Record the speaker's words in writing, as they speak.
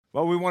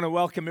Well, we want to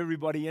welcome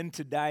everybody in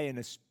today and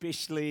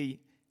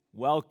especially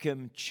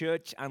welcome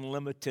Church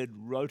Unlimited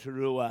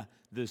Rotorua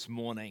this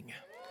morning.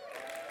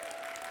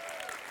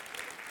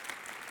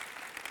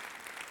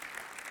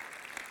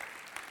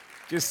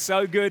 Just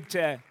so good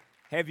to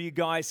have you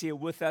guys here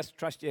with us.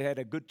 Trust you had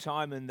a good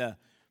time in the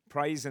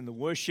praise and the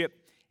worship.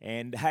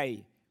 And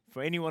hey,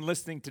 for anyone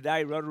listening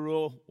today,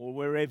 Rotorua or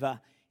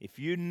wherever, if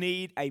you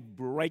need a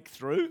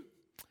breakthrough,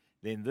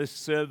 then this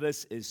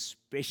service is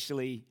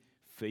specially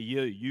for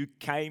you. You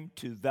came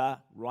to the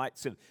right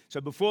service.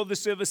 So before the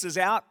service is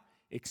out,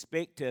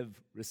 expect to have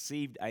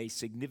received a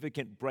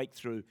significant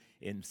breakthrough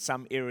in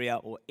some area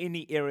or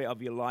any area of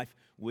your life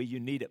where you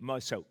need it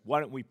most. So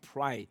why don't we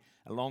pray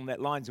along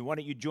that lines? And why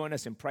don't you join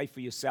us and pray for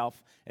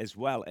yourself as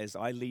well as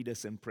I lead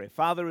us in prayer.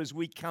 Father, as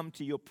we come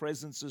to your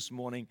presence this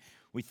morning,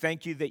 we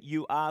thank you that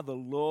you are the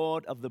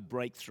Lord of the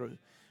breakthrough.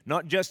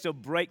 Not just a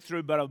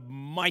breakthrough, but of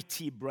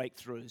mighty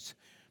breakthroughs.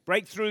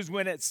 Breakthroughs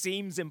when it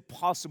seems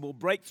impossible.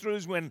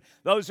 Breakthroughs when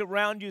those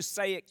around you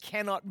say it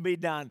cannot be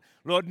done.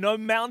 Lord, no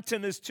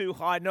mountain is too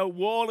high, no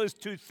wall is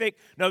too thick,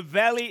 no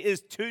valley is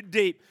too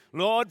deep.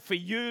 Lord, for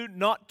you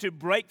not to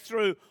break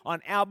through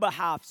on our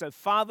behalf. So,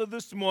 Father,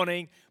 this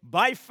morning,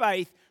 by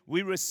faith,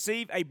 we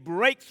receive a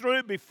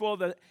breakthrough before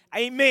the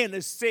amen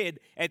is said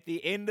at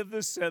the end of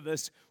the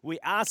service. We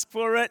ask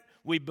for it,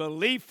 we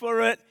believe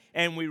for it,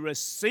 and we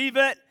receive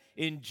it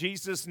in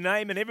Jesus'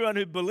 name. And everyone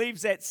who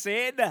believes that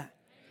said,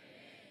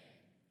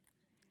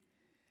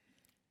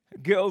 a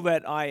girl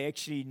that I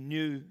actually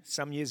knew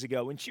some years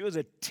ago, when she was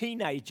a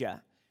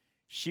teenager,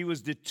 she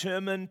was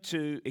determined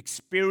to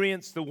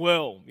experience the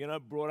world. You know,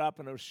 brought up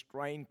in a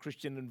restrained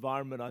Christian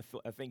environment,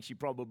 I think she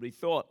probably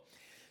thought.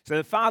 So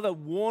the father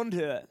warned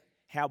her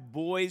how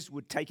boys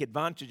would take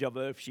advantage of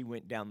her if she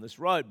went down this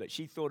road, but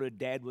she thought her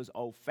dad was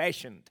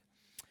old-fashioned.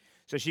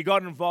 So she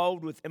got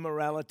involved with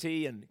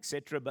immorality and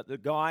etc., but the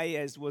guy,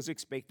 as was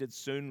expected,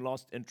 soon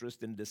lost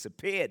interest and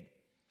disappeared.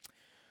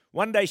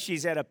 One day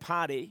she's at a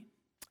party,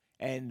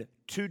 and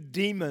two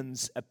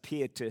demons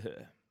appear to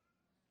her.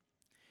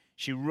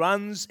 She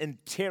runs in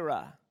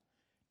terror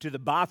to the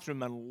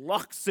bathroom and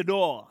locks the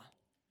door.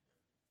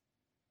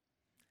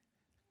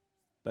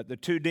 But the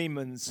two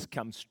demons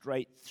come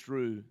straight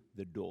through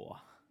the door.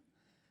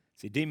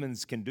 See,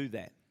 demons can do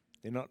that.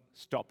 They're not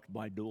stopped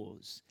by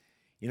doors.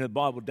 You know, the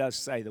Bible does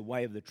say the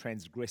way of the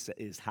transgressor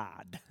is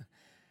hard.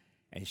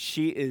 And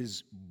she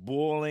is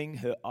bawling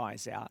her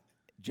eyes out,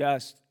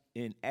 just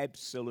in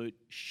absolute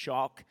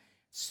shock,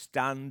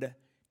 stunned,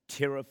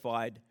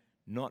 terrified,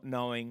 not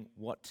knowing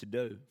what to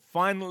do.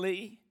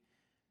 Finally,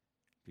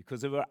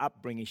 because of her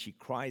upbringing, she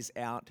cries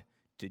out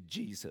to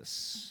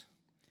Jesus,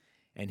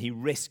 and he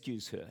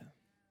rescues her.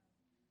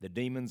 The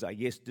demons, I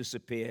guess,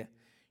 disappear.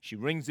 She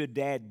rings her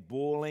dad,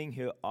 bawling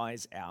her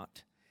eyes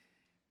out,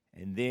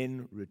 and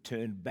then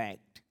returned back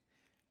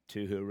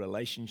to her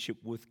relationship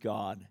with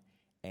God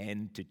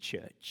and to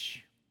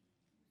church.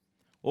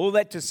 All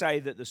that to say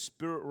that the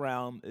spirit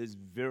realm is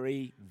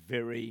very,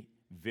 very,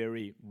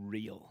 very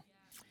real.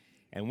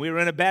 And we're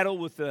in a battle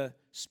with the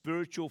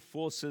spiritual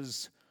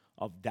forces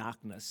of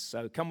darkness.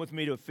 So come with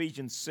me to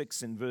Ephesians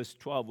 6 and verse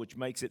 12, which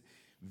makes it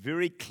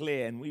very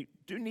clear. And we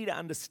do need to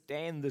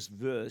understand this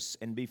verse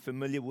and be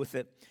familiar with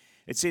it.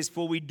 It says,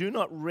 "For we do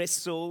not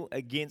wrestle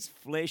against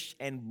flesh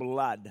and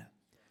blood."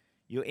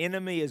 Your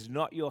enemy is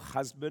not your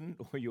husband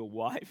or your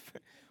wife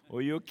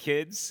or your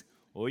kids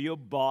or your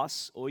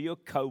boss or your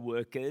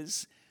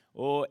co-workers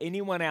or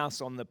anyone else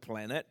on the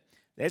planet.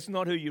 That's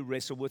not who you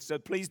wrestle with, so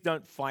please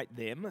don't fight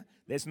them.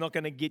 That's not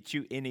going to get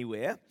you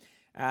anywhere.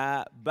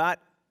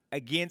 But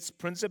against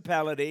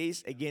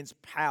principalities,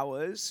 against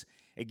powers,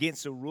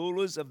 against the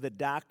rulers of the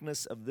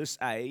darkness of this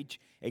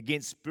age,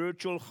 against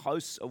spiritual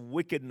hosts of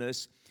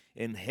wickedness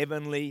in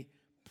heavenly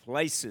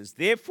places.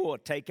 Therefore,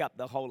 take up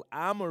the whole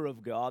armor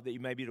of God that you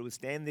may be able to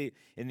withstand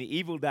in the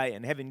evil day,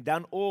 and having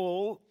done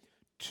all,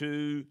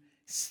 to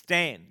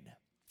stand.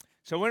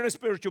 So we're in a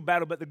spiritual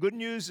battle, but the good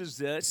news is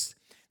this: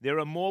 there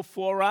are more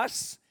for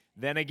us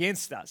than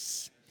against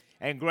us.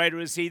 And greater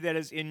is he that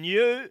is in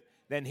you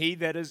than he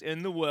that is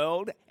in the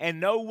world. And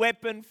no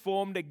weapon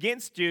formed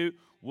against you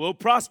will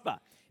prosper.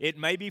 It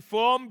may be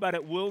formed, but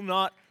it will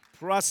not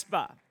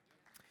prosper.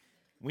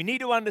 We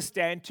need to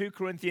understand 2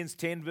 Corinthians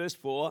 10 verse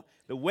 4,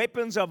 the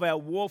weapons of our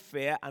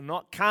warfare are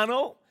not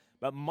carnal,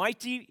 but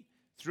mighty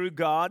through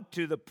God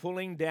to the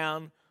pulling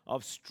down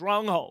of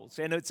strongholds.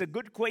 And it's a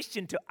good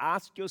question to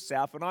ask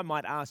yourself, and I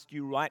might ask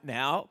you right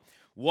now,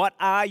 what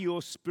are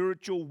your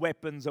spiritual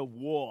weapons of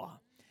war?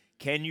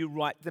 Can you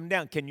write them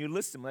down? Can you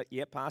list them? Like,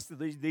 yeah, Pastor,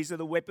 these are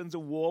the weapons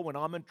of war. When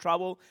I'm in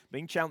trouble,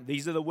 being challenged,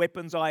 these are the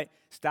weapons I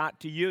start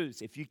to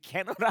use. If you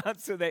cannot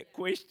answer that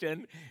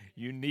question,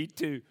 you need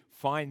to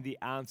find the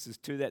answers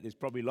to that. There's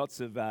probably lots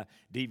of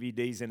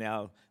DVDs in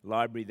our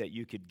library that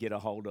you could get a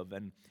hold of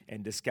and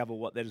discover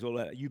what that is all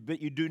about.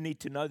 But you do need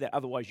to know that.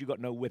 Otherwise, you've got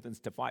no weapons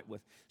to fight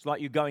with. It's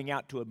like you're going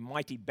out to a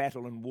mighty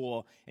battle in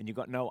war, and you've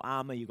got no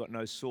armor, you've got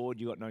no sword,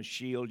 you've got no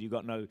shield, you've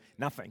got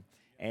nothing.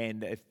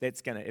 And if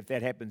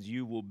that happens,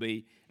 you will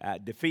be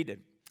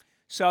defeated.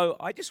 So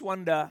I just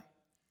wonder,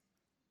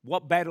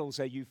 What battles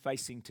are you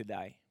facing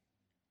today?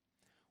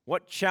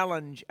 What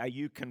challenge are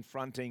you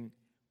confronting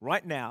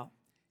right now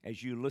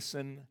as you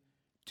listen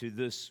to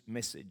this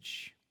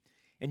message?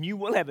 And you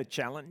will have a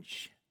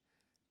challenge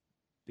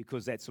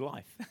because that's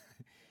life.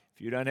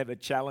 If you don't have a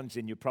challenge,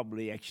 then you're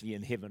probably actually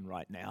in heaven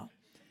right now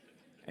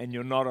and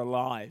you're not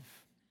alive.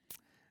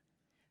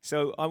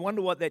 So I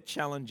wonder what that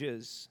challenge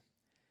is,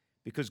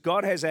 because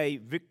God has a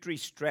victory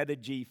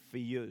strategy for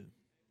you.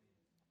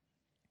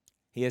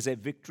 He has a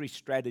victory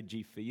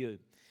strategy for you.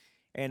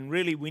 And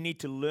really, we need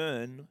to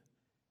learn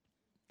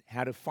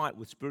how to fight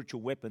with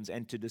spiritual weapons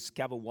and to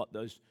discover what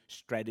those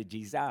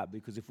strategies are.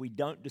 Because if we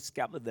don't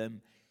discover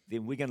them,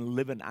 then we're going to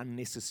live in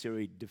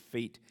unnecessary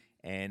defeat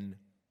and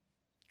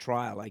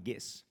trial, I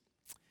guess.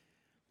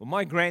 Well,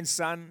 my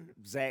grandson,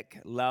 Zach,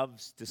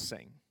 loves to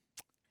sing.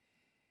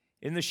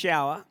 In the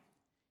shower,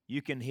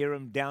 you can hear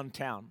him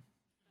downtown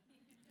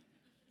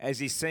as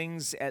he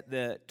sings at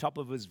the top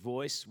of his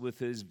voice with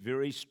his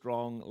very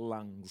strong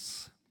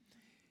lungs.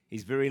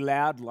 He's very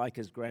loud, like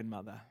his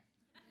grandmother.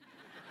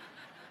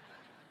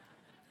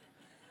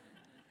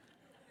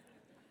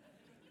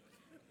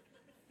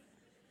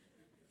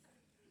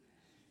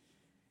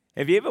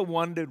 Have you ever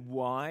wondered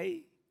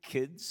why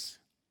kids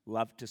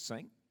love to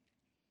sing?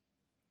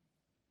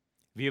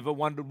 Have you ever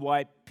wondered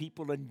why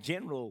people in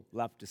general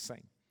love to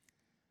sing?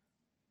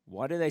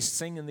 Why do they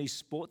sing in these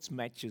sports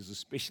matches,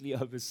 especially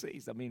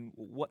overseas? I mean,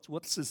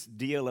 what's this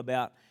deal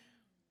about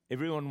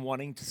everyone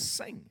wanting to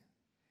sing?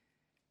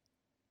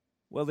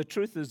 Well, the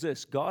truth is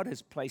this: God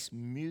has placed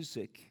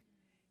music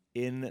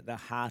in the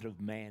heart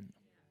of man,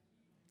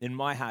 in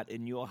my heart,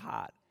 in your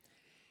heart.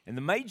 And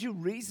the major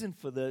reason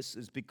for this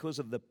is because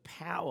of the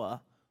power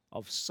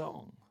of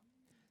song,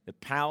 the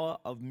power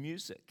of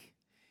music.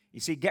 You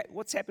see,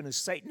 what's happened is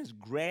Satan has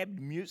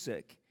grabbed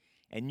music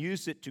and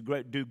used it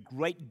to do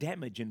great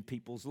damage in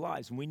people's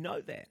lives, and we know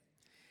that.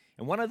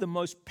 And one of the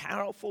most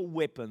powerful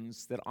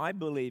weapons that I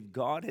believe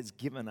God has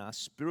given us,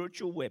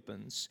 spiritual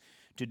weapons,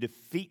 to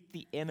defeat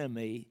the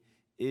enemy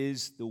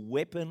is the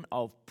weapon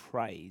of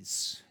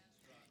praise.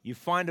 You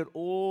find it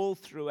all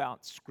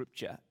throughout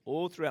Scripture,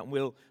 all throughout, and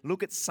we'll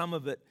look at some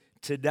of it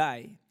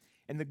today.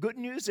 And the good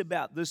news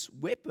about this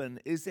weapon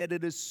is that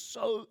it is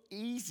so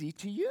easy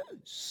to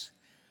use.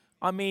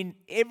 I mean,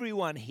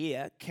 everyone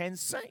here can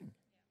sing.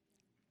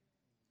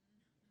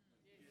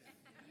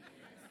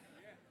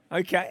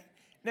 Okay?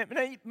 Now,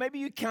 maybe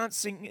you can't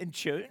sing in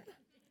tune.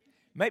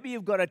 Maybe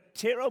you've got a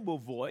terrible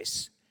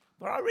voice,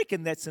 but I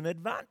reckon that's an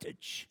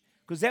advantage,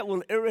 because that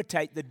will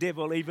irritate the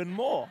devil even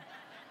more.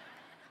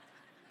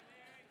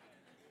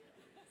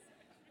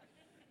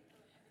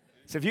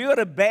 So if you've got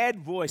a bad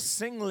voice,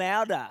 sing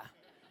louder.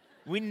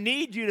 We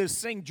need you to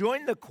sing.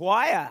 Join the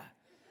choir,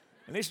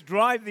 and let's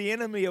drive the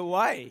enemy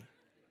away.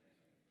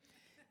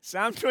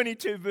 Psalm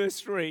 22, verse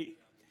 3,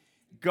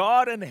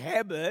 God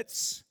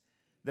inhabits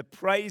the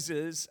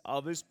praises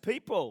of his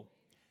people.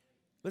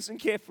 Listen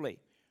carefully.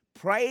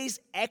 Praise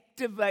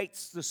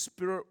activates the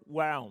spirit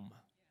realm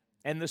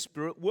and the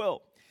spirit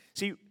world.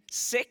 See,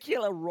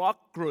 secular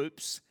rock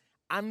groups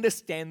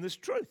understand this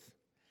truth.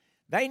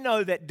 They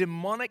know that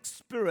demonic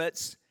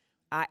spirits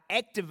are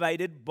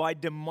activated by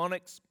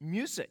demonic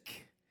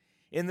music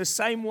in the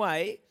same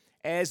way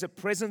as the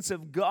presence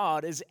of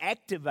God is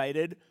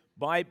activated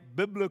by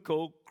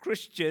biblical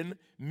Christian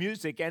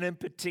music, and in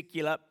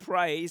particular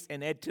praise,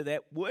 and add to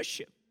that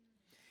worship.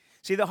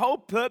 See, the whole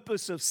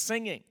purpose of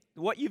singing,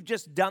 what you've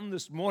just done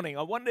this morning,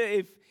 I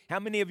wonder how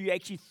many of you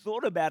actually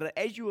thought about it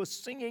as you were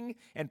singing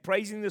and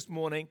praising this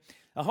morning.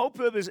 The whole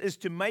purpose is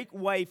to make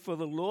way for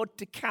the Lord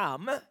to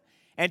come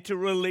and to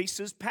release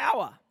his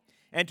power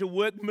and to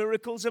work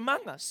miracles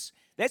among us.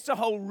 That's the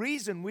whole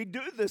reason we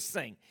do this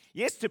thing.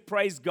 Yes, to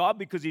praise God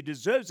because he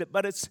deserves it,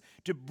 but it's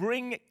to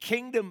bring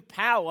kingdom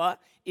power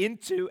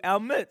into our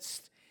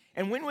midst.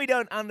 And when we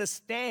don't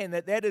understand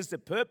that that is the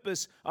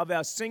purpose of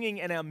our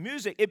singing and our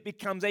music, it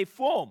becomes a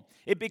form.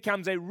 It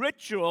becomes a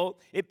ritual.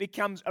 It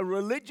becomes a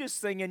religious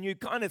thing. And you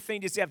kind of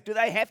think to yourself, do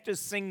they have to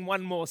sing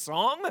one more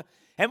song?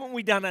 Haven't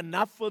we done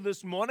enough for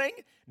this morning?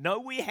 No,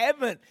 we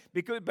haven't.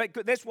 Because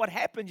that's what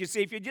happens. You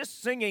see, if you're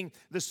just singing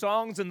the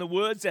songs and the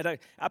words that are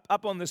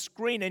up on the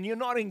screen and you're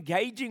not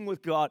engaging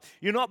with God,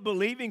 you're not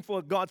believing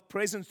for God's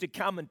presence to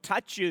come and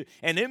touch you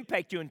and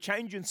impact you and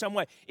change you in some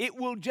way, it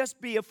will just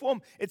be a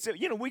form.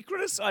 We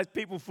criticize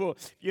people for,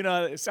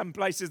 some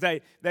places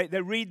they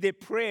read their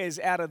prayers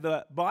out of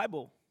the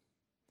Bible.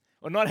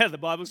 Or not out of the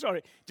Bible,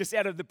 sorry, just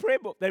out of the prayer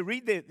book. They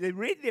read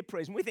their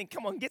prayers, and we think,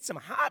 come on, get some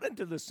heart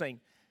into this thing.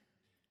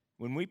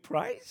 When we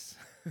praise,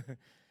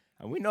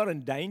 are we not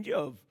in danger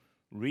of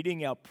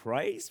reading our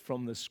praise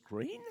from the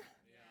screen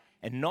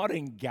and not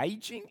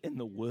engaging in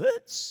the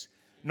words,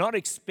 not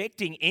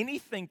expecting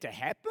anything to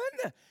happen?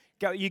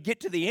 You get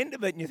to the end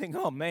of it and you think,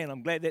 oh man,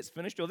 I'm glad that's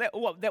finished, or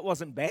that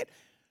wasn't bad.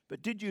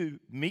 But did you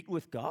meet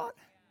with God?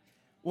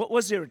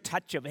 Was there a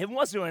touch of heaven?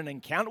 Was there an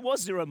encounter?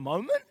 Was there a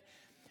moment?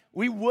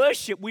 We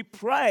worship, we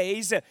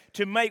praise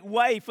to make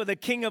way for the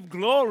King of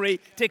Glory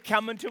to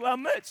come into our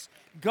midst.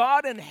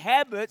 God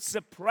inhabits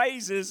the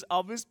praises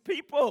of his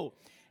people.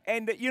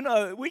 And you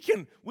know, we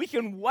can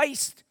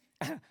waste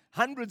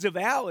hundreds of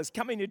hours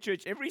coming to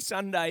church every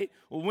Sunday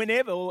or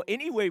whenever or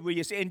anywhere where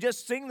you see and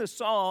just sing the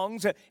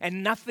songs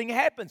and nothing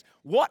happens.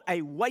 What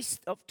a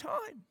waste of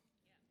time.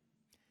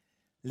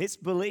 Let's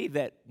believe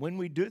that when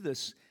we do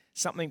this,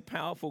 something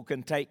powerful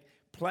can take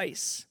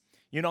place.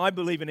 You know, I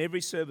believe in every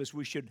service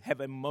we should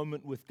have a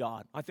moment with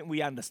God. I think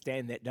we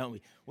understand that, don't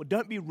we? Well,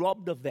 don't be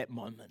robbed of that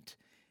moment.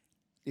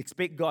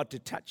 Expect God to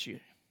touch you.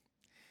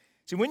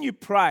 See, when you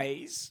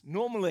praise,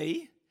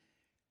 normally,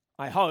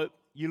 I hope,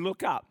 you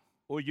look up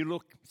or you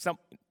look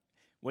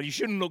well, you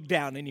shouldn't look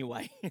down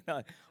anyway. You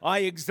know, I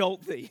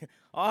exalt thee.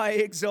 I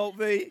exalt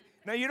thee.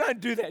 No, you don't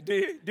do that, do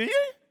you? Do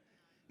you?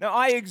 No,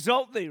 I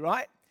exalt thee,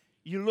 right?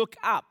 You look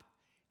up.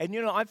 And,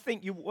 you know, I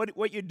think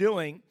what you're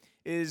doing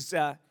is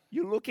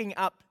you're looking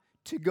up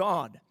to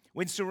God.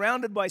 When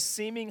surrounded by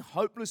seeming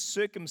hopeless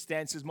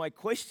circumstances, my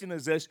question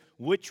is this: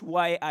 which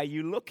way are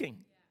you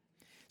looking?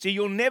 See,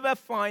 you'll never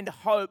find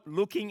hope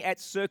looking at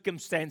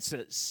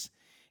circumstances.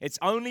 It's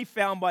only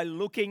found by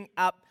looking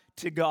up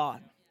to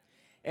God.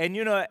 And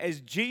you know,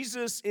 as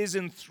Jesus is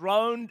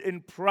enthroned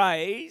in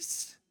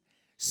praise,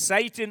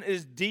 Satan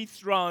is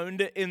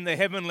dethroned in the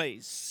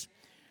heavenlies.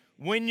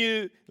 When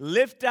you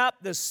lift up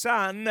the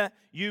Son,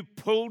 you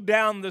pull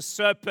down the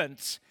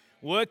serpent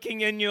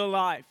working in your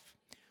life.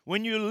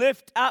 When you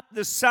lift up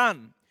the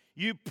Son,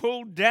 you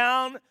pull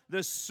down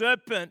the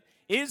serpent.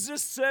 Is the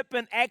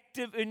serpent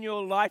active in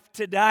your life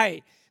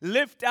today?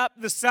 Lift up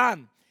the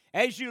Son.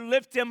 As you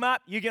lift him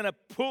up, you're going to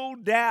pull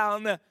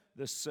down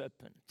the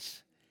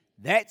serpent.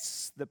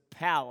 That's the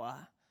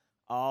power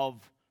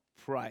of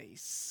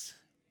praise.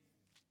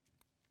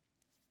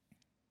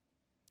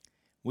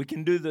 We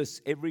can do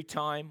this every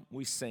time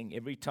we sing,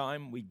 every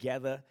time we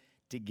gather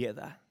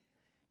together.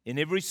 In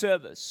every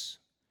service,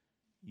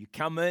 you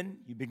come in,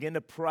 you begin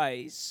to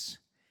praise.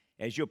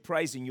 As you're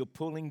praising, you're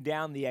pulling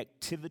down the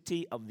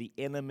activity of the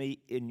enemy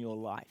in your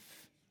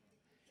life.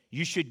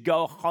 You should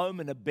go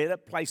home in a better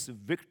place of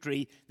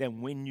victory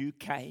than when you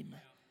came,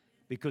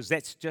 because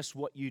that's just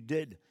what you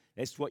did.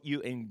 That's what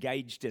you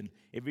engaged in.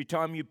 Every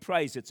time you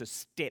praise, it's a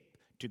step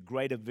to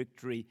greater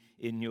victory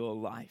in your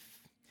life.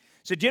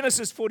 So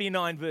Genesis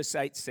 49 verse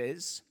 8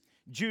 says,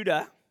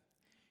 Judah,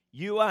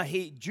 you are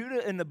he.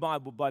 Judah in the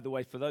Bible, by the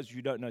way, for those of you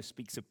who don't know,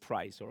 speaks of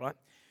praise, all right?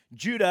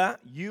 Judah,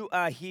 you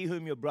are he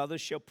whom your brothers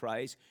shall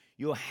praise.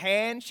 Your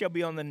hand shall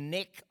be on the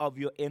neck of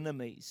your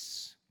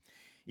enemies.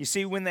 You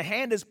see, when the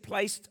hand is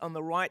placed on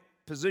the right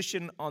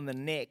position on the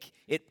neck,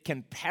 it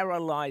can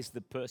paralyze the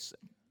person.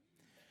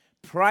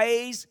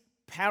 Praise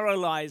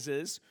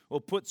paralyzes or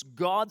puts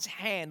God's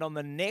hand on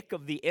the neck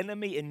of the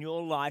enemy in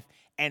your life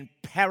and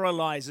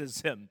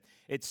paralyzes him.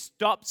 It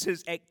stops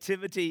his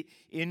activity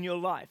in your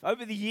life.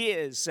 Over the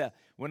years,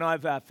 when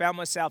I've found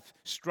myself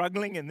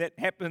struggling, and that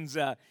happens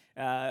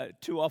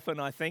too often,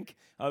 I think,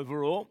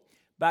 overall,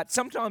 but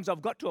sometimes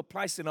I've got to a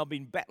place and I've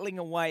been battling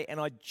away and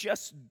I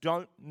just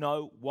don't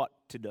know what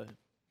to do.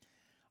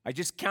 I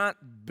just can't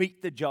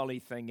beat the jolly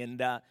thing, and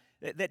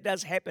that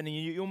does happen. And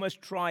you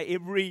almost try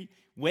every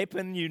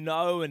weapon you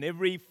know and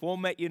every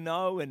format you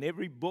know and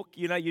every book,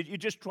 you know, you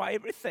just try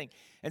everything.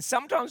 And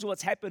sometimes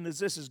what's happened is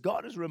this, is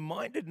God has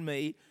reminded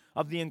me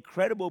of the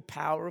incredible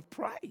power of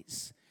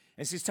praise.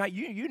 And says,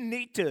 you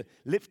need to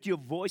lift your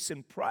voice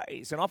in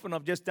praise. And often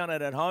I've just done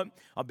it at home.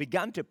 I've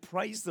begun to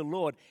praise the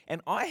Lord.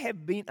 And I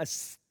have been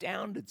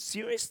astounded,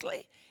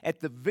 seriously, at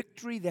the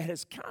victory that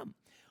has come.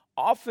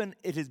 Often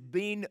it has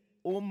been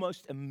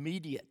almost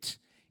immediate.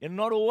 And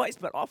not always,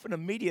 but often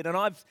immediate. And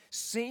I've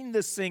seen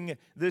this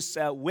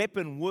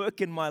weapon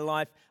work in my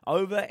life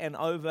over and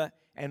over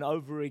and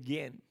over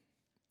again.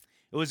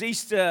 It was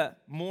Easter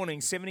morning,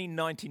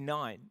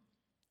 1799.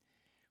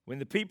 When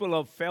the people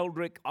of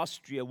Feldrich,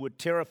 Austria, were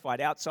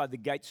terrified, outside the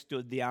gate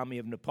stood the army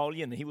of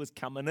Napoleon, and he was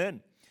coming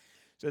in.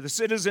 So the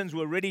citizens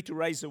were ready to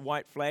raise the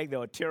white flag. They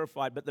were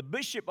terrified. But the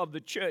bishop of the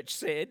church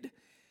said,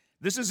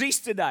 "This is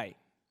Easter Day.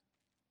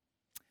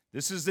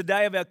 This is the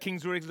day of our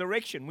King's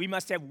resurrection. We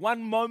must have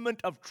one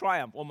moment of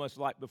triumph, almost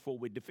like before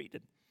we're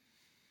defeated.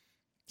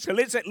 So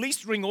let's at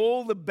least ring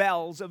all the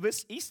bells of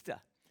this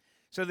Easter."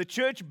 So the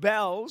church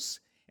bells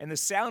and the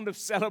sound of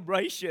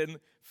celebration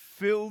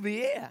fill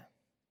the air.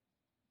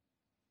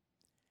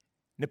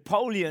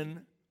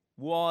 Napoleon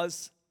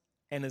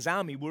and his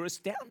army were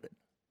astounded.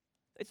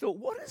 They thought,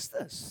 what is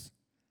this?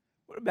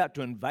 We're about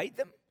to invade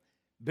them,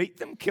 beat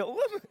them, kill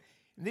them.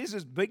 And there's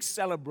this big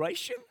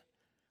celebration,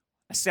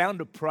 a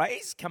sound of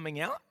praise coming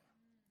out.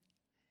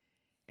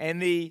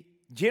 And the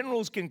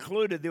generals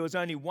concluded there was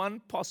only one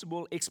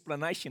possible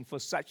explanation for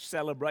such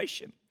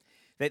celebration,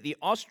 that the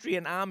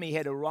Austrian army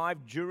had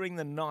arrived during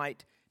the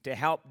night to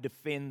help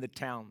defend the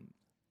town.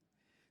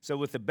 So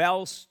with the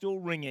bells still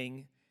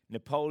ringing,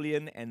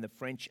 Napoleon and the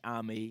French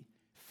army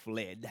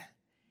fled,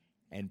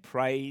 and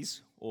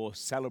praise or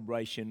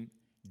celebration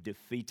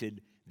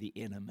defeated the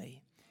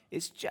enemy.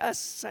 It's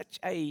just such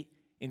an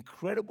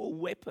incredible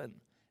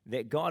weapon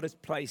that God has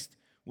placed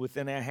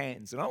within our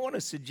hands. And I want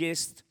to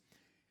suggest,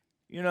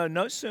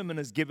 no sermon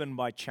is given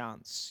by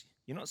chance.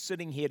 You're not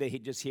sitting here to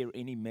just hear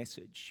any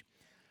message.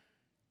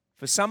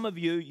 For some of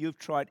you, you've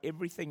tried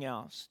everything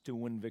else to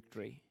win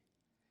victory.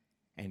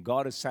 And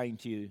God is saying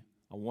to you,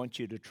 I want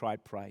you to try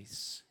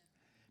praise.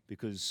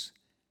 Because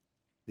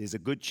there's a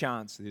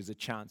chance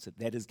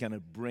that is going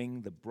to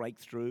bring the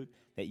breakthrough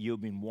that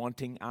you've been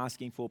wanting,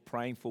 asking for,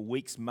 praying for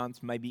weeks,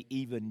 months, maybe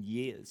even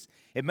years.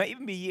 It may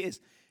even be years.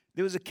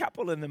 There was a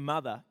couple and the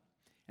mother,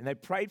 and they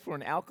prayed for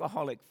an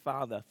alcoholic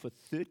father for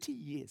 30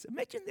 years.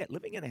 Imagine that,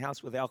 living in a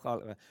house with an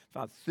alcoholic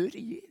father, 30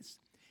 years.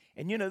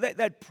 And,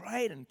 they'd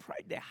prayed and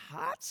prayed their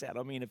hearts out.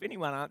 I mean, if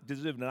anyone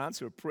deserved an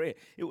answer of prayer,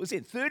 it was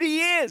in 30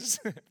 years.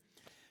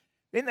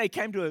 Then they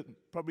came to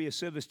probably a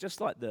service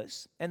just like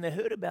this, and they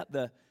heard about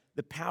the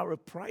power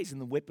of praise and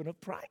the weapon of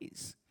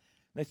praise.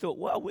 They thought,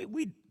 well,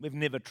 we've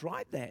never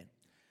tried that.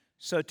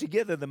 So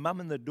together, the mum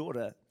and the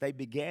daughter, they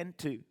began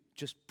to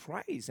just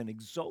praise and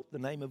exalt the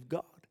name of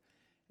God,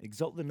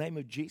 exalt the name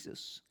of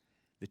Jesus.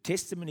 The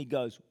testimony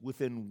goes,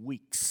 within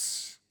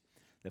weeks,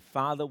 the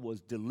father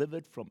was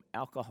delivered from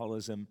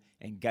alcoholism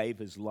and gave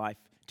his life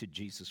to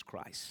Jesus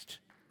Christ.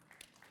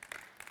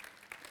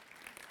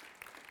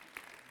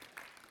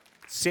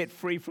 Set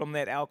free from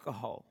that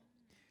alcohol.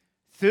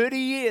 30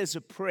 years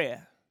of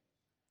prayer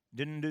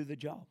didn't do the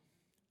job.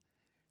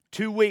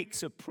 2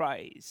 weeks of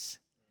praise,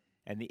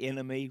 and the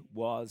enemy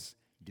was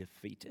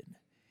defeated.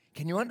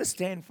 Can you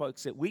understand,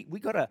 folks, that we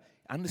got to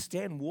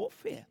understand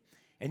warfare?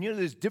 And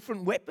there's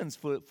different weapons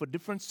for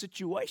different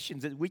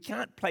situations. We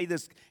can't play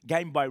this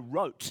game by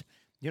rote.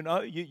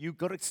 You've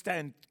got to stay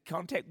in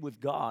contact with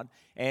God,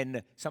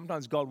 and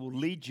sometimes God will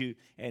lead you,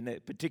 and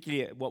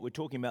particularly what we're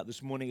talking about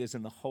this morning is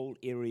in the whole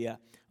area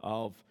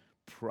of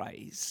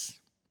praise.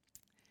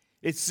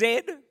 It's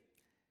said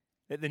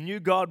that the new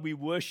God we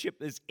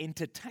worship is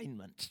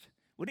entertainment.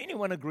 Would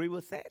anyone agree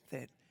with that?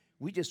 That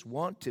we just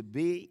want to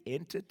be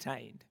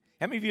entertained.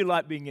 How many of you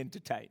like being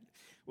entertained?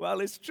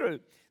 Well, it's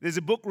true. There's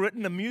a book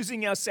written,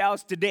 Amusing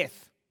Ourselves to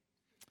Death.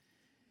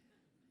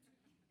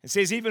 It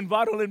says even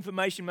vital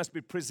information must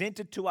be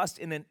presented to us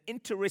in an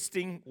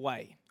interesting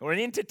way or an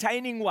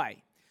entertaining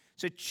way.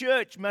 So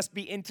church must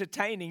be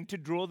entertaining to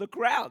draw the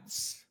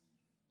crowds.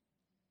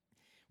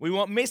 We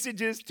want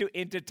messages to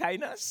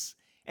entertain us,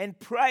 and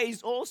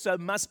praise also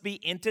must be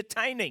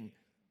entertaining.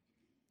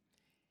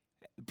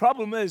 The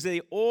problem is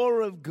the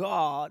awe of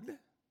God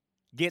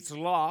gets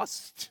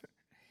lost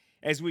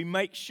as we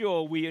make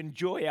sure we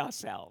enjoy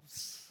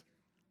ourselves.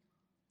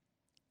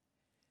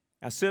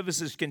 Our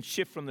services can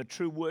shift from the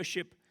true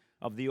worship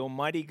of the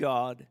Almighty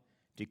God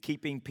to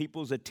keeping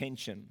people's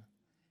attention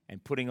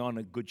and putting on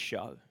a good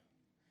show.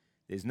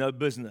 There's no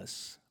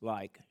business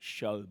like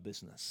show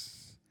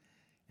business.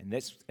 And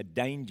that's a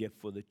danger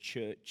for the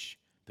church,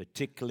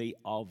 particularly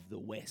of the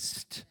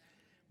West,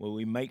 where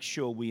we make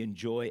sure we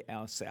enjoy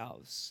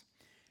ourselves.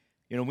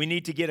 We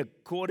need to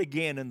get caught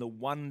again in the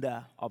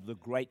wonder of the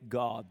great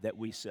God that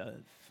we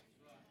serve.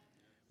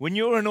 When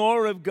you're in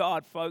awe of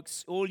God,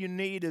 folks, all you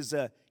need is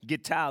a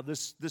guitar.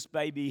 This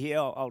baby here,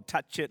 I'll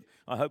touch it.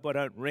 I hope I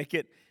don't wreck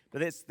it.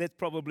 But that's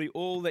probably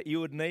all that you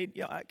would need.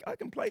 Yeah, I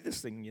can play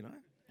this thing,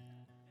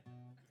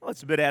 Oh,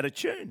 it's a bit out of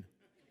tune.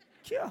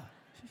 Yeah.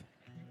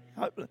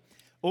 Hopefully.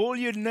 All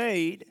you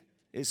need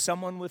is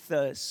someone with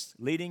this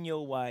leading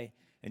your way,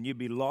 and you'd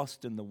be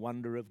lost in the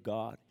wonder of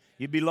God.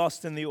 You'd be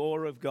lost in the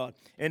awe of God.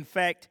 In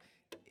fact,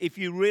 if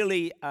you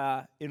really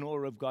are in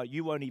awe of God,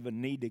 you won't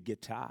even need a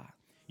guitar.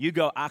 You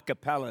go a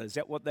cappella, is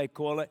that what they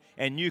call it?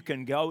 And you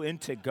can go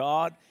into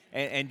God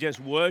and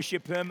just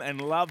worship Him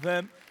and love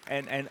Him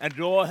and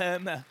adore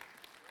Him.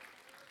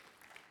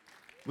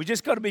 We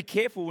just got to be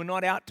careful. We're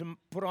not out to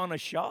put on a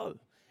show.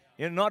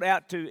 You're not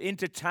out to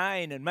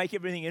entertain and make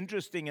everything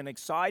interesting and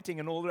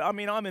exciting and all that. I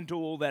mean, I'm into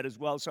all that as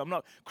well, so I'm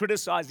not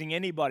criticizing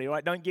anybody,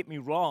 right? Don't get me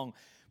wrong.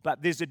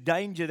 But there's a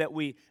danger that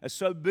we are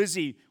so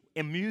busy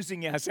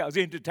amusing ourselves,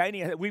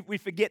 entertaining ourselves, we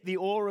forget the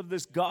awe of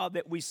this God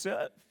that we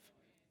serve.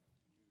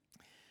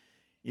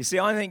 You see,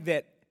 I think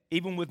that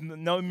even with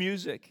no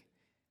music,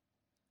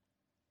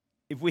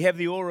 if we have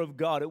the awe of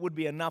God, it would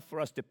be enough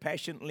for us to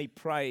passionately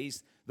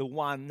praise the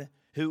one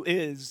who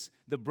is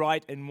the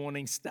bright and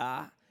morning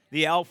star,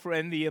 the Alpha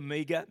and the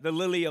Omega, the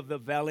lily of the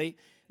valley,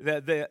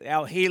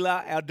 our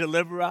healer, our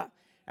deliverer,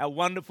 our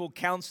wonderful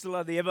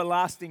counselor, the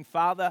everlasting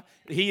Father.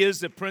 He is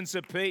the Prince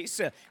of Peace,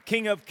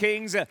 King of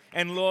Kings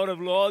and Lord of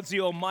Lords,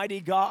 the Almighty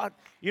God.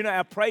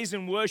 Our praise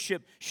and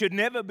worship should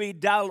never be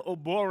dull or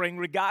boring,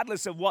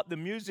 regardless of what the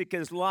music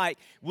is like.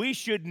 We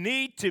should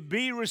need to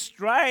be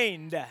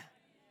restrained.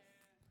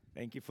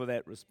 Thank you for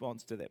that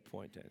response to that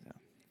point.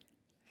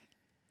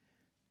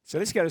 So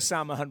let's go to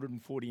Psalm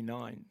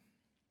 149.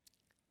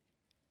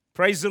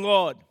 Praise the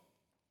Lord.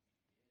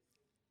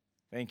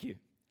 Thank you.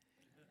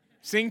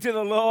 Sing to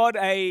the Lord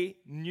a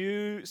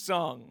new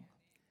song.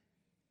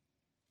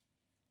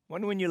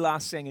 Wonder when you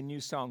last sang a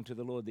new song to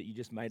the Lord that you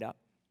just made up?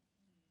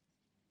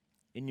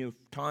 In your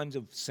times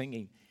of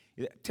singing.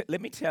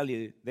 Let me tell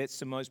you, that's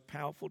the most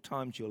powerful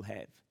times you'll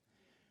have.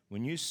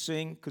 When you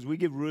sing, because we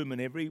give room in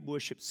every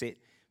worship set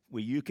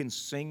where you can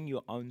sing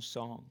your own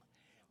song.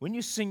 When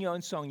you sing your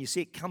own song, you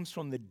see it comes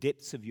from the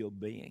depths of your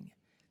being.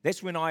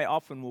 That's when I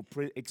often will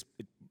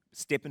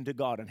step into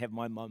God and have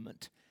my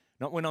moment.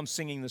 Not when I'm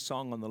singing the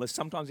song on the list.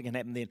 Sometimes it can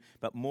happen then,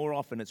 but more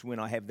often it's when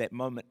I have that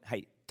moment,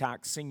 hey,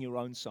 Tak, sing your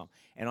own song.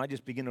 And I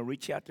just begin to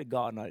reach out to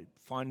God, and I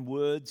find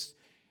words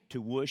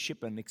to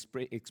worship and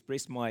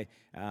express my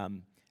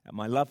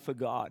love for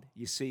God.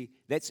 You see,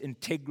 that's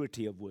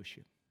integrity of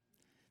worship.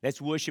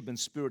 That's worship in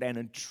spirit and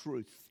in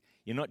truth.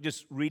 You're not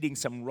just reading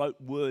some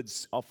rote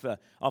words off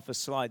a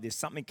slide. There's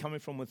something coming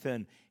from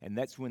within, and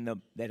that's when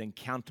that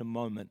encounter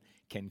moment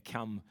can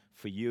come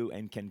for you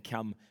and can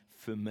come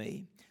for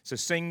me. So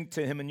sing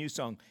to him a new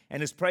song. And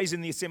his praise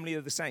in the assembly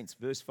of the saints.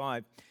 Verse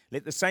 5.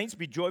 Let the saints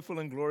be joyful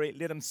in glory.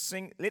 Let them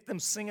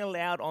sing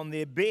aloud on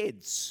their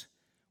beds.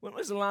 When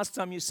was the last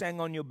time you sang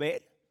on your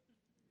bed?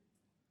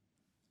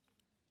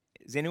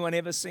 Does anyone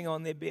ever sing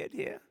on their bed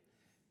here?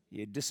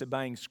 You're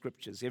disobeying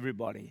scriptures,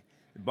 everybody.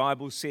 The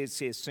Bible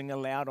says, sing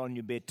aloud on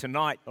your bed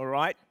tonight, all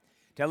right?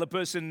 Tell the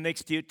person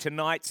next to you,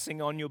 tonight,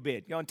 sing on your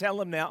bed. Go and tell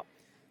them now.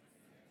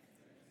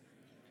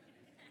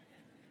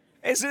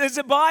 It's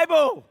a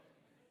Bible.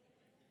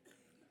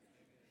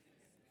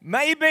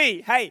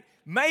 Maybe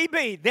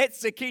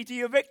that's the key to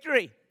your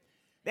victory.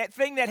 That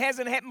thing that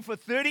hasn't happened for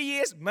 30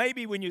 years,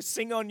 maybe when you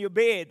sing on your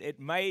bed, it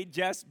may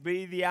just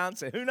be the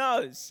answer. Who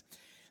knows?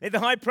 Let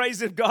the high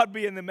praise of God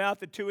be in the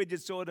mouth, a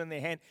two-edged sword in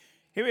their hand.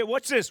 Here,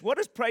 watch this. What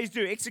does praise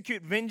do?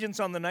 Execute vengeance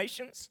on the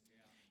nations?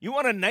 You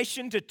want a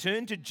nation to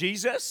turn to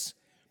Jesus?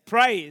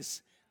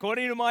 Praise.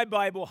 According to my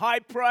Bible, high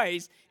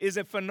praise is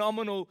a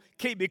phenomenal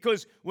key,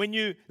 because when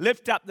you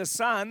lift up the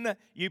Son,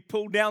 you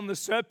pull down the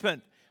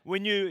serpent.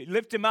 When you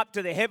lift him up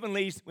to the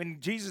heavenlies, when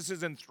Jesus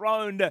is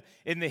enthroned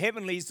in the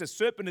heavenlies, the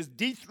serpent is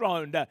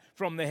dethroned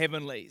from the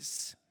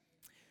heavenlies.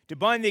 To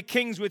bind their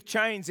kings with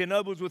chains, their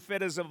nobles with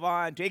fetters of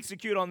iron, to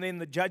execute on them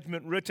the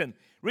judgment written.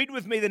 Read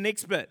with me the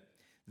next bit.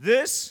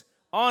 This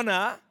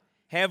honor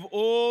have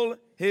all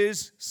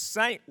his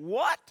saints.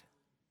 What?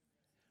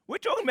 We're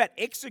talking about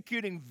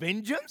executing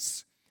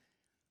vengeance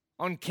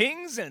on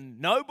kings and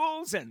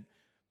nobles and,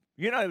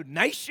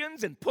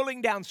 nations, and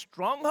pulling down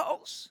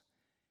strongholds.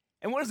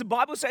 And what does the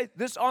Bible say?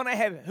 This honor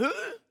have who?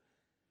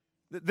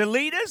 The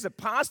leaders, the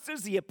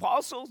pastors, the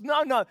apostles?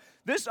 No.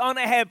 This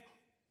honor have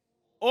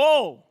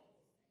all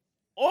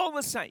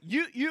the saints.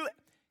 You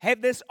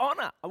have this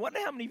honor. I wonder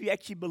how many of you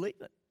actually believe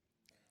it.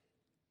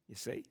 You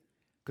see?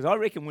 Because I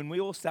reckon when we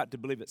all start to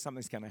believe it,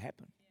 something's going to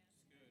happen.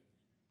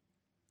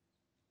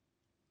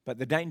 But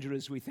the danger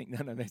is we think,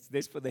 no,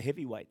 that's for the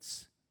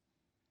heavyweights.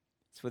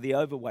 It's for the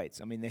overweights.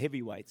 I mean, the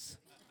heavyweights.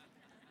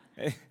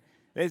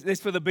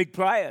 That's for the big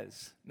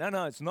players.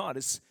 No, it's not.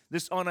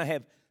 This honor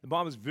have, the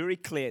Bible's very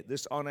clear,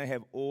 this honor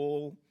have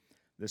all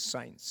the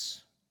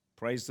saints.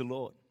 Praise the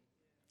Lord.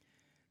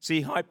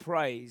 See, high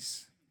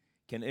praise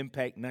can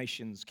impact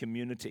nations,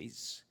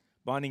 communities,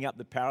 binding up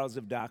the powers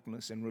of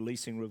darkness and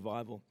releasing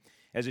revival.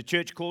 As a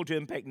church called to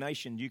impact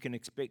nations, you can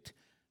expect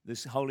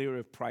this whole area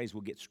of praise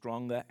will get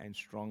stronger and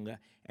stronger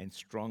and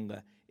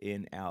stronger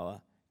in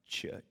our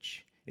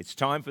church. It's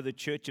time for the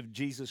Church of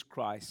Jesus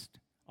Christ,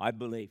 I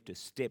believe, to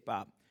step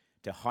up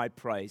to high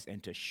praise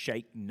and to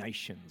shake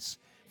nations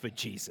for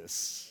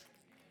Jesus.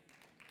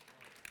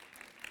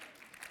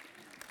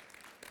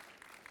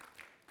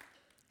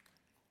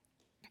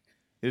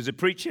 There's a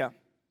preacher,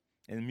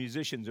 and the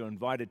musicians are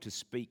invited to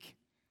speak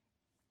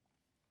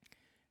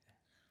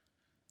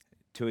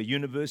to a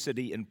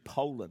university in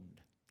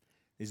Poland.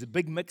 There's a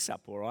big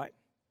mix-up, all right?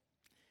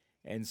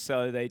 And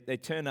so they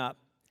turn up,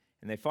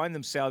 and they find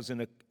themselves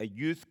in a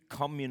youth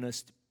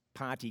communist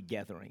party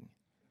gathering.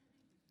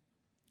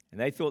 And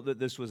they thought that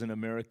this was an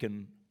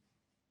American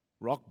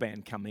rock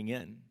band coming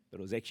in, but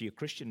it was actually a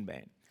Christian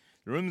band.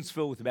 The room's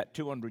filled with about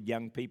 200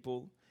 young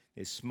people.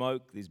 There's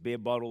smoke, there's beer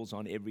bottles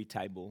on every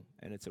table,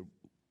 and it's a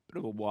bit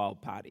of a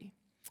wild party.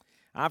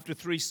 After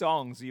 3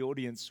 songs, the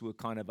audience were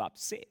kind of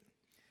upset.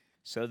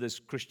 So this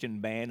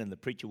Christian band and the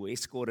preacher were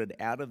escorted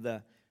out of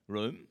the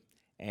room,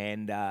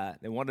 and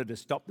they wanted to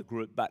stop the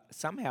group, but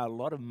somehow a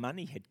lot of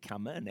money had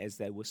come in as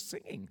they were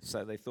singing.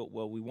 So they thought,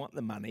 well, we want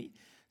the money.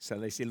 So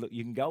they said, look,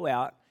 you can go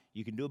out,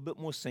 you can do a bit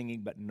more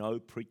singing, but no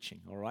preaching,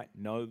 all right?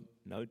 No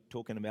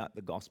talking about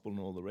the gospel and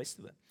all the rest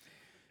of it.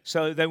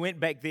 So they went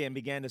back there and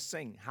began to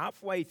sing.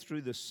 Halfway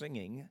through the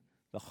singing,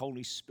 the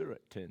Holy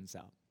Spirit turns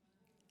up.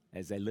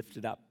 As they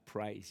lifted up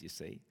praise, you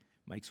see,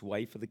 makes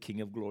way for the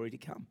King of Glory to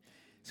come.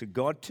 So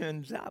God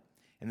turns up,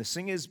 and the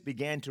singers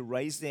began to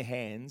raise their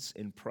hands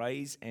in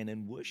praise and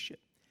in worship.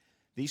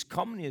 These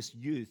communist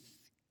youth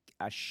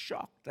are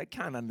shocked. They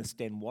can't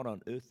understand what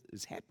on earth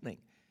is happening,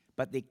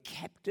 but they're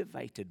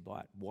captivated by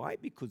it. Why?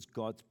 Because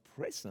God's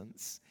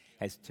presence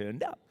has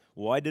turned up.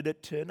 Why did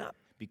it turn up?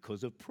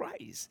 Because of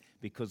praise,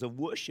 because of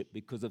worship,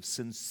 because of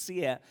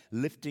sincere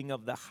lifting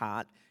of the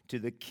heart to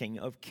the King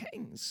of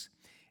Kings.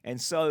 And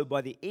so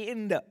by the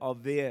end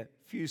of their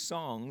few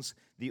songs,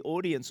 the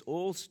audience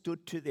all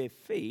stood to their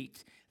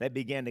feet. They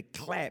began to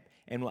clap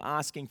and were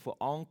asking for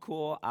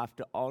encore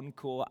after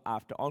encore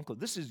after encore.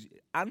 This is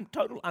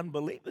total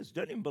unbelievers,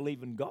 don't even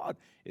believe in God.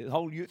 A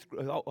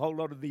whole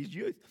lot of these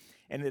youth.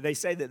 And they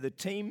say that the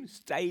team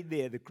stayed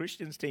there, the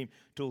Christians team,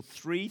 till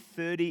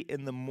 3:30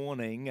 in the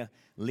morning,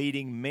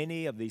 leading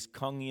many of these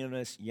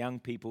communist young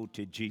people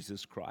to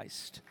Jesus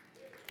Christ.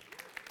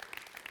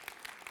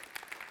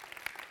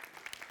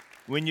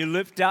 When you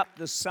lift up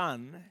the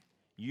Son,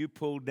 you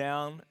pull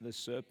down the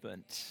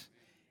serpent.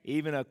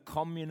 Even a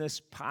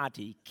communist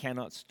party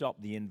cannot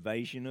stop the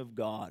invasion of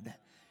God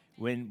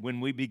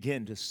when we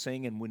begin to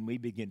sing and when we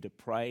begin to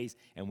praise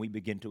and we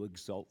begin to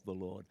exalt the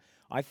Lord.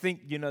 I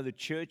think, the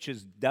church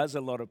does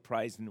a lot of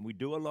praise and we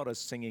do a lot of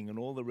singing and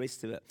all the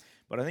rest of it.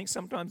 But I think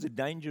sometimes the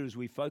danger is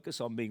we focus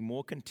on being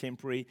more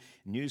contemporary,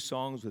 new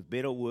songs with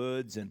better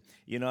words and,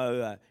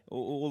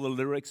 all the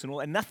lyrics and all.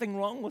 And nothing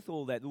wrong with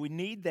all that. We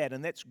need that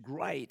and that's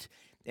great.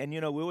 And,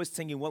 we're always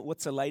thinking,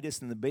 what's the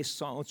latest and the best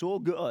song? It's all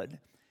good.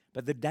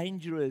 But the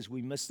danger is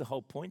we miss the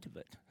whole point of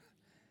it,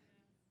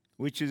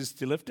 which is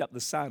to lift up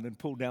the Son and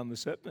pull down the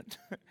serpent.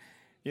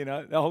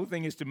 The whole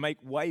thing is to make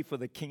way for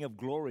the King of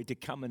Glory to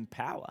come in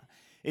power.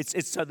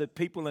 It's so that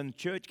people in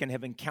church can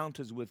have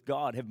encounters with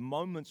God, have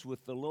moments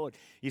with the Lord.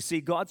 You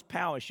see, God's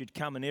power should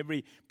come in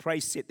every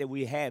praise set that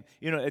we have.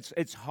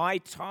 It's high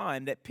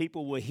time that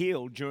people were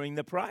healed during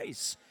the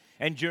praise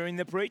and during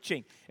the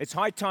preaching. It's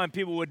high time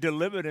people were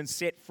delivered and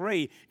set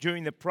free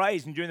during the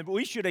praise and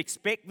we should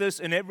expect this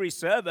in every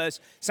service.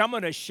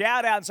 Someone to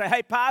shout out and say,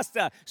 "Hey,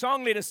 Pastor,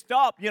 song leader,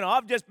 stop.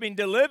 I've just been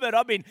delivered.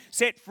 I've been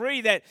set free.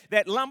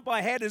 That lump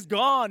I had is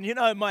gone.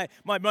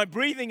 My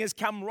breathing has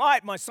come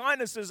right. My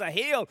sinuses are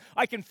healed.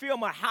 I can feel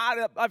my heart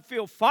up. I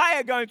feel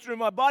fire going through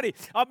my body.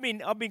 I've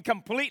been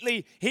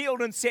completely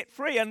healed and set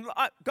free. And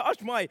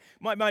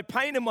my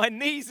pain in my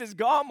knees is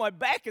gone. My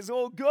back is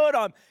all good.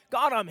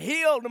 I'm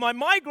healed. My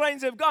migraines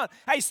have gone.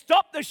 Hey,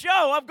 stop the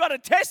show. I've got a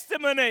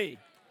testimony."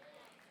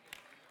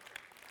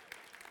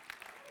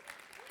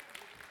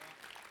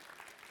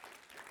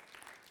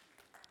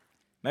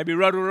 Maybe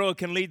Rotorua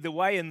can lead the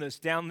way in this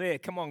down there.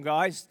 Come on,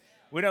 guys.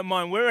 We don't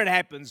mind where it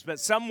happens, but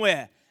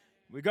somewhere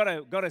we've got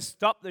to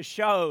stop the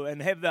show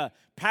and have the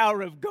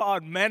power of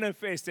God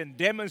manifest and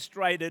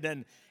demonstrated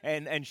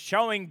and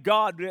showing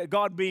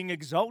God being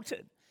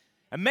exalted.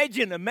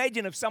 Imagine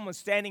if someone's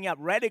standing up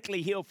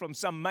radically healed from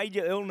some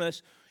major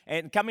illness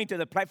and coming to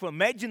the platform.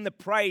 Imagine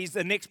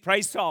the next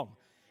praise song.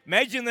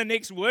 Imagine the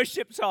next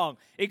worship song.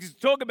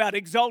 Talk about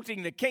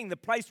exalting the King. The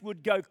place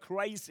would go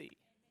crazy.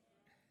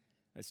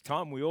 It's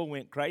time we all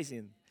went crazy.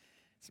 And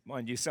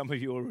mind you, some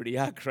of you already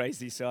are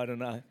crazy, so I don't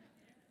know.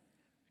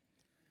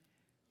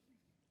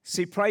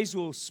 See, praise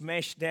will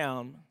smash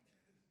down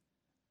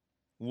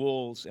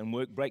walls and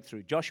work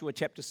breakthrough. Joshua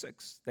chapter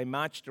 6, they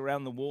marched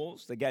around the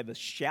walls. They gave a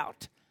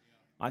shout.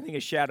 I think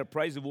a shout of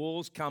praise. The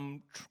walls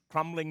come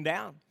crumbling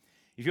down.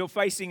 If you're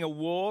facing a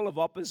wall of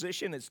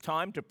opposition, it's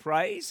time to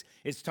praise.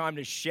 It's time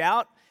to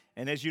shout.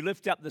 And as you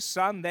lift up the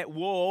Son, that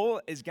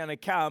wall is going to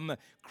come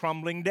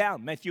crumbling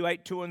down. Matthew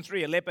 8, 2 and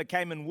 3. A leper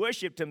came and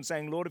worshipped him,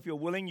 saying, "Lord, if you're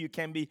willing, you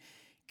can be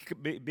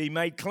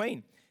made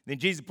clean." Then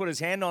Jesus put his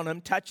hand on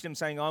him, touched him,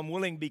 saying, "I'm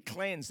willing, be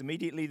cleansed."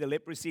 Immediately the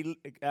leprosy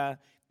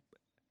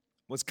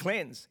was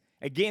cleansed.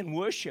 Again,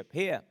 worship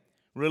here.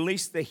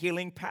 Release the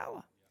healing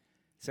power.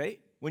 See?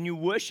 When you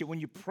worship, when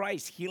you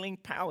praise, healing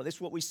power.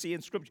 That's what we see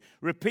in Scripture.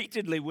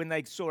 Repeatedly, when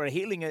they saw a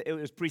healing, it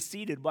was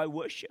preceded by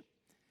worship.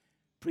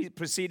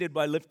 Preceded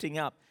by lifting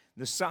up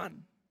the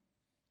Son.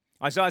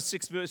 Isaiah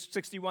 6, verse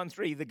 61,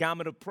 3, the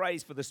garment of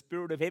praise for the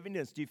spirit of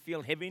heaviness. Do you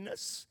feel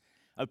heaviness?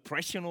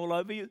 Oppression all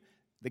over you?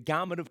 The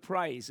garment of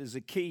praise is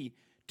the key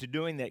to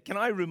doing that. Can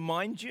I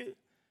remind you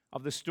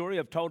of the story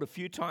I've told a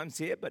few times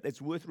here, but it's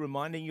worth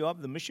reminding you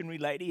of, the missionary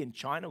lady in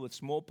China with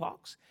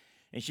smallpox?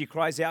 And she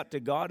cries out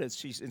to God as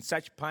she's in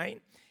such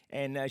pain.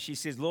 And she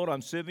says, "Lord,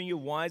 I'm serving you.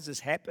 Why has this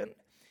happened?"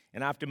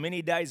 And after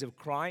many days of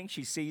crying,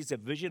 she sees a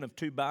vision of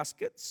two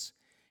baskets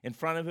in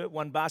front of her.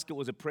 One basket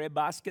was a prayer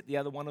basket. The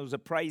other one was a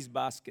praise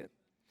basket.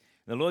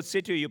 The Lord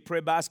said to her, "Your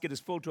prayer basket is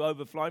full to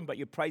overflowing, but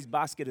your praise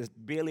basket is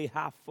barely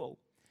half full."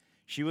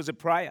 She was a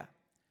prayer,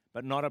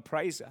 but not a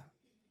praiser.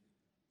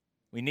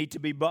 We need to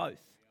be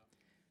both.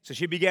 So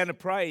she began to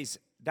praise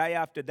day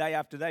after day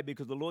after day,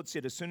 because the Lord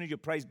said, as soon as your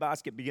praise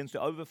basket begins to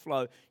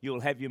overflow,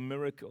 you'll have your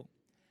miracle.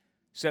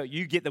 So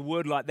you get the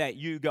word like that,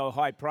 you go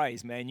high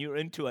praise, man. You're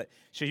into it.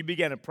 So she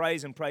began to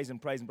praise and praise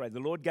and praise and praise. The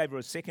Lord gave her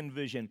a second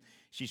vision.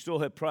 She saw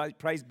her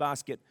praise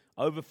basket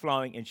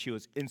overflowing, and she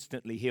was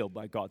instantly healed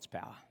by God's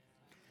power.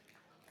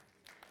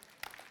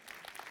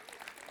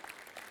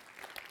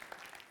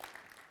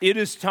 It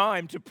is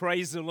time to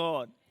praise the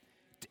Lord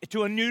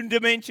to a new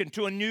dimension,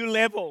 to a new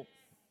level.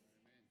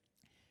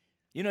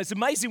 It's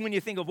amazing when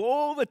you think of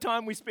all the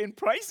time we spend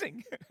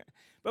praising,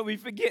 but we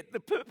forget the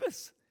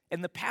purpose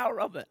and the power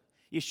of it.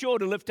 You're sure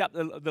to lift up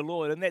the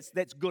Lord, and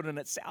that's good in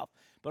itself,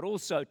 but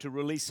also to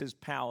release His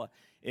power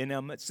in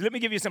our midst. Let me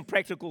give you some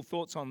practical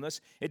thoughts on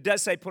this. It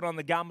does say put on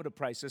the garment of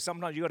praise. So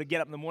sometimes you've got to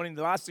get up in the morning.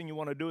 The last thing you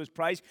want to do is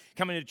praise.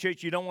 Coming to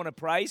church, you don't want to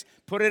praise.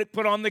 Put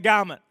on the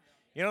garment.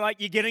 You know, like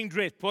you're getting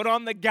dressed. Put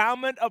on the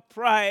garment of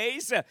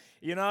praise,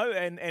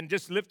 and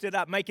just lift it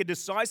up. Make a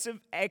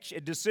decisive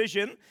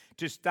decision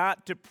to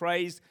start to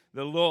praise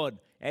the Lord.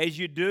 As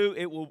you do,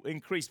 it will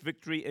increase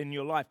victory in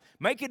your life.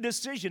 Make a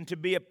decision to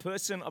be a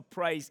person of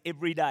praise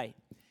every day.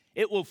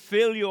 It will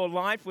fill your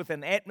life with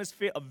an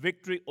atmosphere of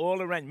victory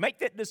all around. Make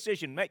that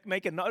decision.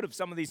 Make a note of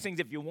some of these things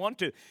if you want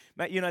to.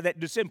 That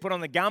decision, put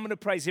on the garment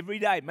of praise every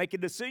day. Make a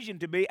decision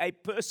to be a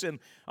person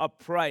of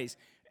praise.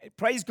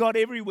 Praise God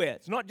everywhere.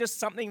 It's not just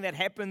something that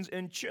happens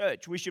in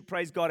church. We should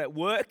praise God at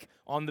work,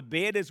 on the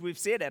bed, as we've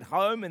said, at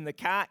home, in the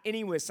car,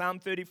 anywhere. Psalm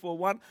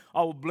 34:1,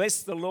 I will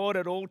bless the Lord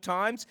at all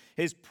times.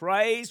 His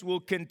praise will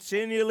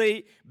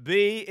continually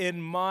be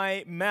in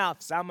my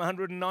mouth. Psalm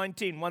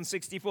 119,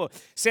 164.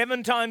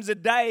 7 times a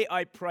day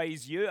I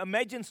praise you.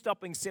 Imagine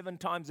stopping 7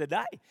 times a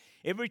day.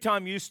 Every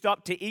time you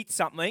stop to eat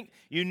something,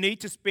 you need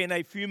to spend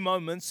a few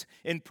moments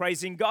in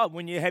praising God.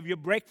 When you have your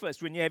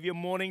breakfast, when you have your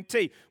morning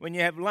tea, when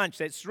you have lunch,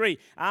 that's 3.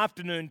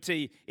 Afternoon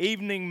tea,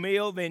 evening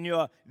meal, then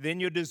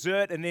your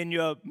dessert, and then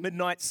your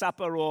midnight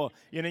supper or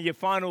your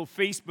final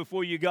feast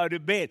before you go to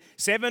bed.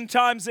 7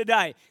 times a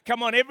day.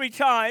 Come on, every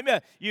time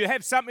you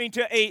have something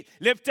to eat,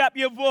 lift up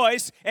your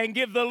voice and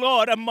give the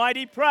Lord a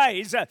mighty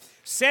praise.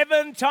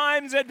 7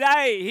 times a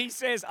day, he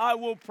says, I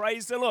will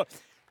praise the Lord.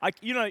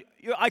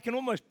 I can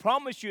almost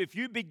promise you if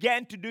you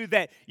began to do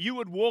that, you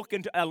would walk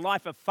into a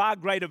life of far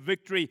greater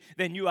victory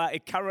than you are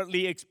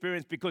currently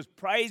experiencing, because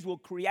praise will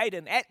create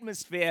an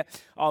atmosphere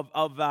of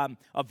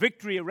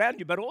victory around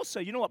you. But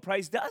also, you know what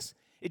praise does?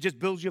 It just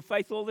builds your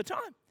faith all the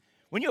time.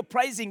 When you're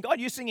praising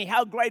God, you're singing,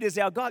 how great is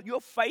our God?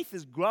 Your faith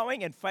is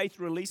growing, and faith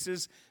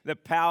releases the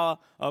power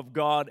of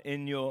God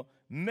in your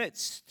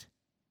midst.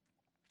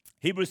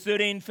 Hebrews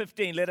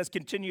 13:15, let us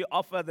continue to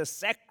offer the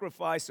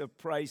sacrifice of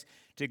praise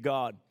to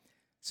God.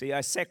 See,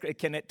 it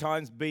can at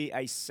times be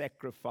a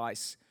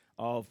sacrifice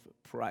of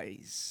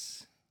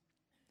praise.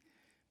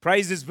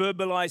 Praise is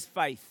verbalized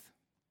faith.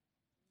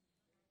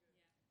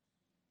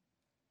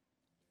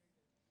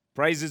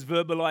 Praise is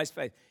verbalized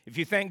faith. If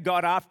you thank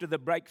God after the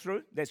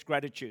breakthrough, that's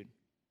gratitude.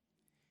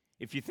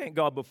 If you thank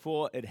God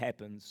before it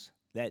happens,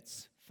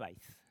 that's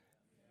faith.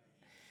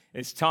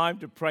 It's time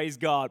to praise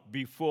God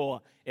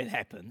before it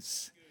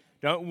happens.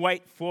 Don't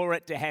wait for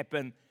it to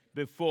happen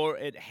before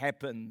it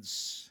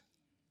happens.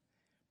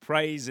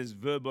 Praise is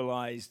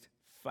verbalized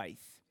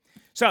faith.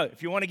 So,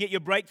 if you want to get your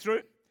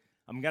breakthrough,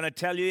 I'm going to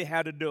tell you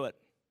how to do it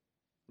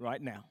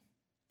right now.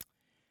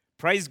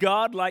 Praise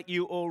God like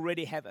you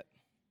already have it.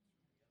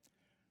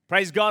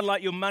 Praise God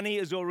like your money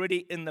is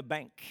already in the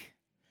bank.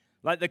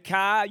 Like the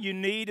car you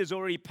need is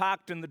already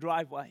parked in the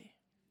driveway.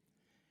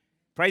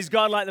 Praise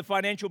God like the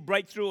financial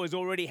breakthrough has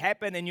already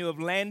happened and you have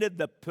landed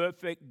the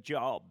perfect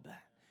job.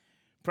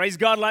 Praise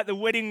God like the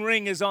wedding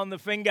ring is on the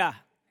finger.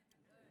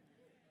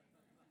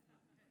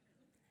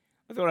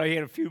 I thought I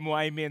had a few more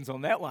amens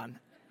on that one.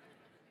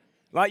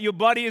 Like your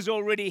body is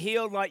already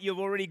healed, like you've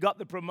already got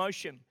the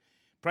promotion.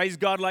 Praise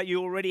God like you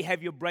already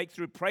have your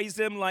breakthrough. Praise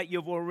Him like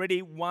you've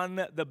already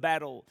won the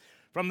battle.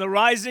 From the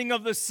rising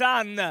of the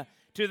sun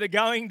to the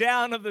going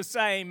down of the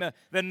same,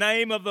 the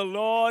name of the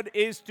Lord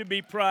is to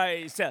be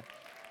praised.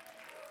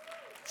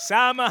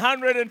 Psalm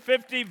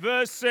 150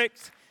 verse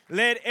 6,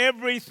 let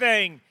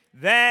everything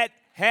that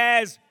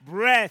has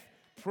breath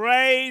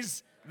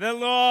praise the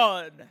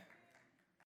Lord.